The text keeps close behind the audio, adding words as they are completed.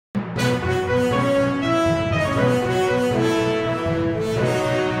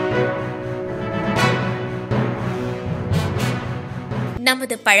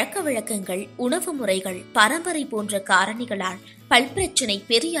நமது பழக்க வழக்கங்கள், உணவு முறைகள், பரம்பரை போன்ற காரணிகளால் பல்பிரச்சனை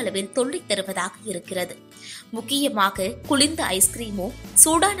பெரிய அளவில் தொல்லை தருவதாக இருக்கிறது. முக்கியமாக குளிர்ந்த ஐஸ்கிரீமோ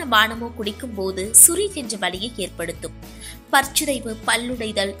சூடான பானமோ குடிக்கும் போது சுரி என்ற வலியை ஏற்படுத்தும். பற்சிதைவு,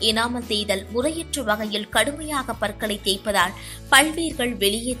 பல்லுடைதல், எனாமல் தேய்தல், முறையற்ற வகையில் கடுமையாக பற்களை தேய்ப்பதால் பல்வேர்கள்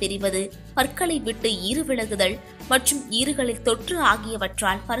வெளியே தெரிவது, பற்களை விட்டு ஈறு விலகுதல் மற்றும் ஈறுகளில் தொற்று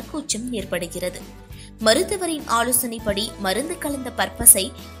ஆகியவற்றால் பற்கூச்சம் ஏற்படுகிறது. மருத்துவரின் ஆலோசனைப்படி மருந்து கலந்த பற்பசை,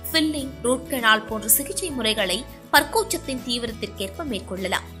 ஃபில்லிங், ரூட் கனால் போன்ற சிகிச்சை முறைகளை பற்கூச்சத்தின் தீவிரத்திற்கேற்ப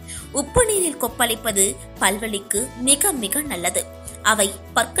மேற்கொள்ளலாம். உப்பு நீரில் கொப்பளிப்பது பல்வலிக்கு மிக மிக நல்லது. அவை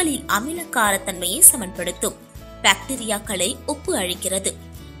பற்களில் அமிலக்காரத்தன்மையை சமன்படுத்தும். பாக்டீரியாக்களை உப்பு அழிக்கிறது.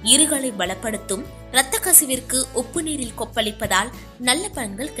 ஈறுகளை பலப்படுத்தும். இரத்த கசிவிற்கு உப்பு நீரில் கொப்பளிப்பதால் நல்ல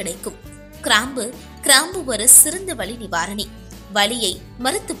பலன்கள் கிடைக்கும். கிராம்பு ஒரு சிறந்த வலி நிவாரணி. வலியை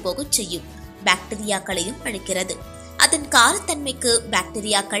மறுத்து போகச் செய்யும். பாக்டீரியாக்களையும் அழிக்கிறது. அதன் காரத்தன்மைக்கு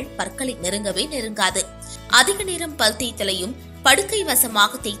பாக்டீரியாக்கள் பற்களை நெருங்காது. அதிக நேரம் பல் தேய்த்தலையும், படுக்கை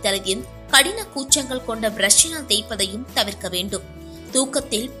வசமாக தேய்த்தலையும், கடின கூச்சங்கள் கொண்ட பிரஷினால் தேய்ப்பதையும் தவிர்க்க வேண்டும்.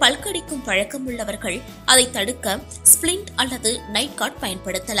 தூக்கத்தில் பல்கடிக்கும் பழக்கமுள்ளவர்கள் அதை தடுக்க ஸ்பிளிண்ட் அல்லது நைட் கார்ட்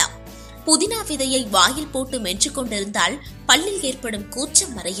பயன்படுத்தலாம். புதினா விதையை வாயில் போட்டு மென்று கொண்டிருந்தால் பல்லில் ஏற்படும்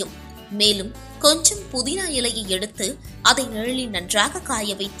கூச்சம் மறையும். மேலும் கொஞ்சம் புதினா இலையை எடுத்து அதை நிழலில் நன்றாக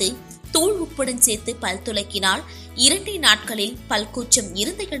காய வைத்து தூள் உப்புடன் சேர்த்து பல் துலக்கினால் 2 நாட்களில் பல்கூச்சம்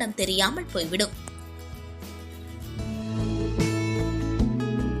இருந்த இடம் தெரியாமல் போய்விடும்.